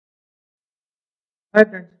Hi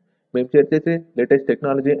friends, మేము share చేసే latest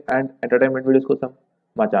technology and entertainment videos కోసం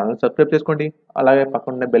మా ఛానల్ సబ్స్క్రైబ్ చేసుకోండి. అలాగే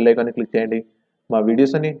పక్కన బెల్ ఐకాన్ని క్లిక్ చేయండి. మా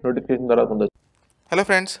వీడియోస్ అన్ని నోటిఫికేషన్ ద్వారా పొందొచ్చు. Hello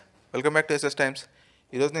friends, welcome back to SS times.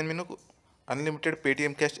 ఈరోజు నేను మీకు అన్లిమిటెడ్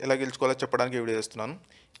పేటీఎం క్యాష్ ఎలా గెలుచుకోవాలో చెప్పడానికి వీడియో చేస్తున్నాను.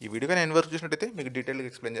 ఈ వీడియో కానీ ఎన్ని వరకు చూసినట్టయితే మీకు డీటెయిల్గా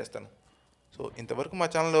ఎక్స్ప్లెయిన్ చేస్తాను. సో ఇంతవరకు మా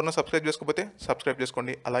ఛానల్ ఎవరైనా సబ్స్క్రైబ్ చేసుకోకపోతే సబ్స్క్రైబ్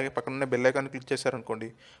చేసుకోండి. అలాగే పక్కన బెల్ ఐకాన్ని క్లిక్ చేశారనుకోండి,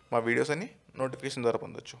 మా వీడియోస్ అన్ని నోటిఫికేషన్ ద్వారా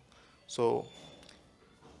పొందొచ్చు. So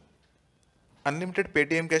unlimited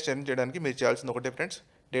Paytm cash earn చేయడానికి మీరు చేయాల్సింది ఒకటే ఫ్రెండ్స్,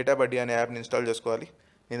 డేటా బడ్డీ అనే యాప్ని ఇన్స్టాల్ చేసుకోవాలి.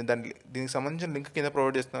 నేను దీనికి సంబంధించిన లింక్ కింద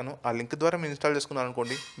ప్రొవైడ్ చేస్తున్నాను. ఆ లింక్ ద్వారా మీరు ఇన్స్టాల్ చేసుకున్నాను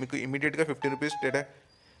అనుకోండి, మీకు ఇమీడియట్గా 15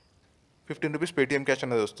 రూపీస్ పేటీఎం క్యాష్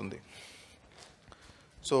అనేది వస్తుంది.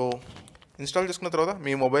 సో ఇన్స్టాల్ చేసుకున్న తర్వాత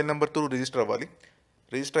మీ మొబైల్ నెంబర్తో రిజిస్టర్ అవ్వాలి.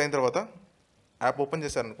 రిజిస్టర్ అయిన తర్వాత యాప్ ఓపెన్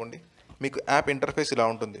చేశారనుకోండి, మీకు యాప్ ఇంటర్ఫేస్ ఇలా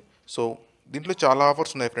ఉంటుంది. సో దీంట్లో చాలా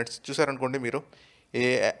ఆఫర్స్ ఉన్నాయి ఫ్రెండ్స్. చూసారనుకోండి, మీరు ఏ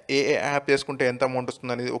ఏ యాప్ వేసుకుంటే ఎంత అమౌంట్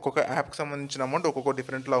వస్తుంది అనేది ఒక్కొక్క యాప్కి సంబంధించిన అమౌంట్ ఒక్కొక్క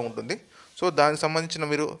డిఫరెంట్లా ఉంటుంది. సో దానికి సంబంధించిన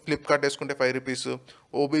మీరు ఫ్లిప్కార్ట్ వేసుకుంటే 5 రూపీస్,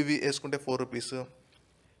 ఓబీవీ వేసుకుంటే 4 రూపీస్,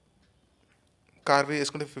 కార్వీ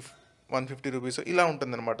వేసుకుంటే 150 రూపీస్ ఇలా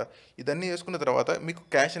ఉంటుందన్నమాట. ఇదన్నీ వేసుకున్న తర్వాత మీకు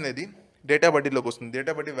క్యాష్ అనేది డేటా బడ్డీలోకి వస్తుంది,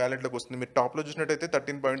 డేటా బడ్డీ వ్యాలెట్లోకి వస్తుంది. మీరు టాప్లో చూసినట్టయితే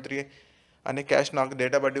 13.3 అనే క్యాష్ నాకు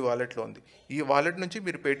డేటా బడ్డీ వాలెట్లో ఉంది. ఈ వాలెట్ నుంచి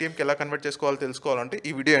మీరు పేటీఎంకి ఎలా కన్వర్ట్ చేసుకోవాలో తెలుసుకోవాలంటే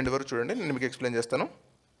ఈ వీడియో ఎండ్ వరకు చూడండి, నేను మీకు ఎక్స్ప్లెయిన్ చేస్తాను.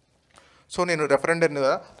 సో నేను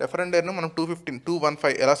రెఫరెండర్ను మనం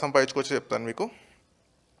 215 ఎలా సంపాదించుకోవచ్చో చెప్తాను మీకు.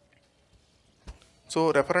 సో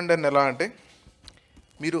రెఫరెండర్ని ఎలా అంటే,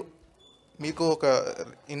 మీకు ఒక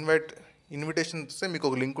ఇన్విటేషన్ ఇస్తే మీకు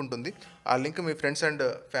ఒక లింక్ ఉంటుంది. ఆ link me friends and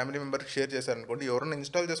family మెంబర్కి share చేశారనుకోండి, ఎవరైనా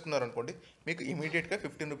ఇన్స్టాల్ చేసుకున్నారనుకోండి, మీకు ఇమీడియట్గా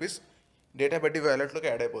 15 రూపీస్ డేటా బడ్డీ వ్యాలెట్లోకి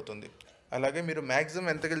యాడ్ అయిపోతుంది. అలాగే మీరు మ్యాక్సిమం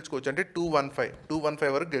ఎంత గెలుచుకోవచ్చు అంటే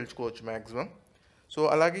 215 వరకు గెలుచుకోవచ్చు మ్యాక్సిమం. సో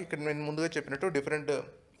అలాగే ఇక్కడ నేను ముందుగా చెప్పినట్టు డిఫరెంట్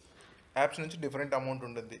యాప్స్ నుంచి డిఫరెంట్ అమౌంట్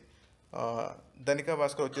ఉంటుంది. ధనిక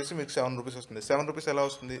భాస్కర్ వచ్చేసి మీకు 7 రూపీస్ వస్తుంది. 7 రూపీస్ ఎలా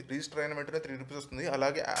వస్తుంది? రిజిస్టర్ అయిన వెంటనే 3 రూపీస్ వస్తుంది.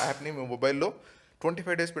 అలాగే యాప్ని మీ మొబైల్లో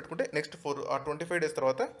 25 డేస్ పెట్టుకుంటే నెక్స్ట్ 25 డేస్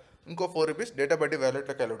తర్వాత ఇంకో 4 రూపీస్ డేటా బడ్డీ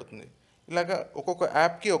వ్యాలెట్లోకి వెళ్ళుతుంది. ఇలాగా ఒక్కొక్క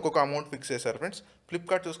యాప్కి ఒక్కొక్క అమౌంట్ ఫిక్స్ చేశారు ఫ్రెండ్స్.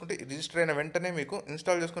 ఫ్లిప్కార్ట్ చూసుకుంటే రిజిస్టర్ అయిన వెంటనే మీకు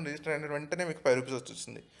రిజిస్టర్ అయిన వెంటనే మీకు 5 రూపీస్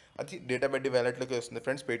వస్తుంది. అది డేటా బడ్డీ వ్యాలెట్లోకి వస్తుంది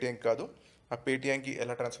ఫ్రెండ్స్, పేటీఎంకి కాదు. ఆ పేటీఎంకి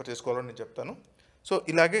ఎలా ట్రాన్స్ఫర్ చేసుకోవాలో నేను చెప్తాను. సో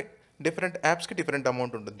ఇలాగే డిఫరెంట్ యాప్స్కి డిఫరెంట్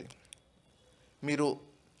అమౌంట్ ఉంటుంది. మీరు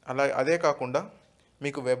అదే కాకుండా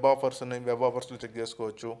మీకు వెబ్ ఆఫర్స్లో చెక్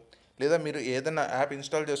చేసుకోవచ్చు. లేదా మీరు ఏదైనా యాప్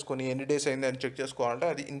ఇన్స్టాల్ చేసుకొని ఎన్ని డేస్ అయింది అని చెక్ చేసుకోవాలంటే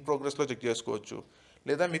అది ఇన్ ప్రోగ్రెస్లో చెక్ చేసుకోవచ్చు.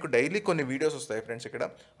 లేదా మీకు డైలీ కొన్ని వీడియోస్ వస్తాయి ఫ్రెండ్స్. ఇక్కడ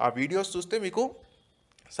ఆ వీడియోస్ చూస్తే మీకు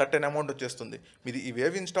సర్టెన్ అమౌంట్ వచ్చేస్తుంది. మీరు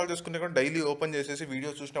ఇవేవి ఇన్స్టాల్ చేసుకుంటే కూడా డైలీ ఓపెన్ చేసేసి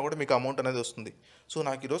వీడియోస్ చూసినా కూడా మీకు అమౌంట్ అనేది వస్తుంది. సో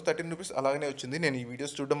నాకు ఈరోజు 13 రూపీస్ అలాగనే వచ్చింది. నేను ఈ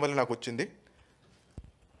వీడియోస్ చూడడం వల్ల నాకు వచ్చింది.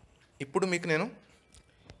 ఇప్పుడు మీకు నేను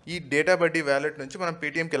ఈ డేటా బడ్డీ వ్యాలెట్ నుంచి మనం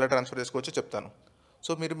పేటీఎంకి ఎలా ట్రాన్స్ఫర్ చేసుకోవచ్చో చెప్తాను.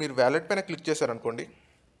 సో మీరు వ్యాలెట్ పైన క్లిక్ చేశారనుకోండి,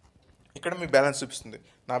 ఇక్కడ మీ బ్యాలెన్స్ చూపిస్తుంది.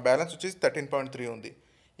 నా బ్యాలెన్స్ వచ్చేసి 13.3 ఉంది.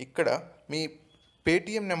 ఇక్కడ మీ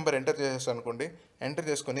పేటీఎం నెంబర్ ఎంటర్ చేసేస్తాను అనుకోండి. ఎంటర్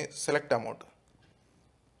చేసుకొని సెలెక్ట్ అమౌంట్,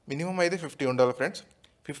 మినిమం అయితే 50 ఉండాలి ఫ్రెండ్స్.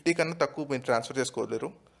 50 కన్నా తక్కువ మీరు ట్రాన్స్ఫర్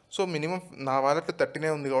చేసుకోలేరు. సో మినిమం నా వాలెట్లో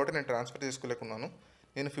 13 ఉంది కాబట్టి నేను ట్రాన్స్ఫర్ చేసుకోలేకున్నాను.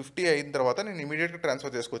 నేను 50 అయిన తర్వాత నేను ఇమీడియట్గా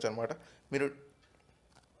ట్రాన్స్ఫర్ చేసుకోవచ్చు అనమాట. మీరు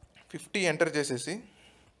 50 ఎంటర్ చేసేసి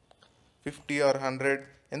 50 or 100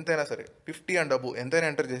 ఎంతైనా సరే, 50 అండ్ అబోవ్ ఎంతైనా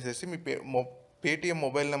ఎంటర్ చేసేసి మీ పేటీఎం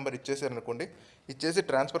మొబైల్ నెంబర్ ఇచ్చేసారనుకోండి, ఇచ్చేసి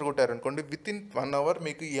ట్రాన్స్ఫర్ కొట్టారనుకోండి, వితిన్ 1 అవర్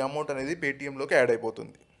మీకు ఈ అమౌంట్ అనేది పేటీఎంలోకి యాడ్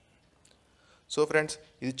అయిపోతుంది. సో ఫ్రెండ్స్,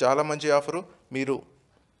 ఇది చాలా మంచి ఆఫరు. మీరు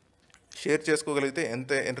షేర్ చేసుకోగలిగితే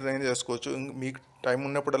ఎంత ఎంటర్టైన్ చేసుకోవచ్చు. మీకు టైం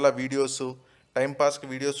ఉన్నప్పుడల్లా టైంపాస్కి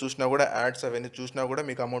వీడియోస్ చూసినా కూడా, యాడ్స్ అవన్నీ చూసినా కూడా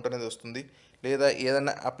మీకు అమౌంట్ అనేది వస్తుంది. లేదా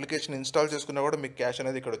ఏదైనా అప్లికేషన్ ఇన్స్టాల్ చేసుకున్నా కూడా మీకు క్యాష్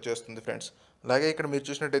అనేది ఇక్కడ వచ్చేస్తుంది ఫ్రెండ్స్. అలాగే ఇక్కడ మీరు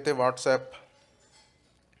చూసినట్టయితే వాట్సాప్,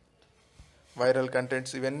 వైరల్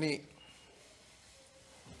కంటెంట్స్ ఇవన్నీ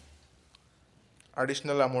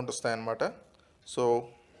అడిషనల్ అమౌంట్ వస్తాయన్నమాట. సో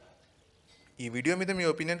ఈ వీడియో మీద మీ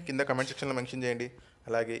ఒపీనియన్ కింద కమెంట్ సెక్షన్లో మెన్షన్ చేయండి.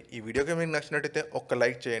 అలాగే ఈ వీడియోకి మీకు నచ్చినట్టయితే ఒక్క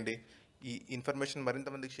లైక్ చేయండి. ఈ ఇన్ఫర్మేషన్ మరింత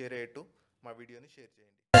మందికి షేర్ అయ్యేట్టు మా వీడియోని షేర్ చేయండి.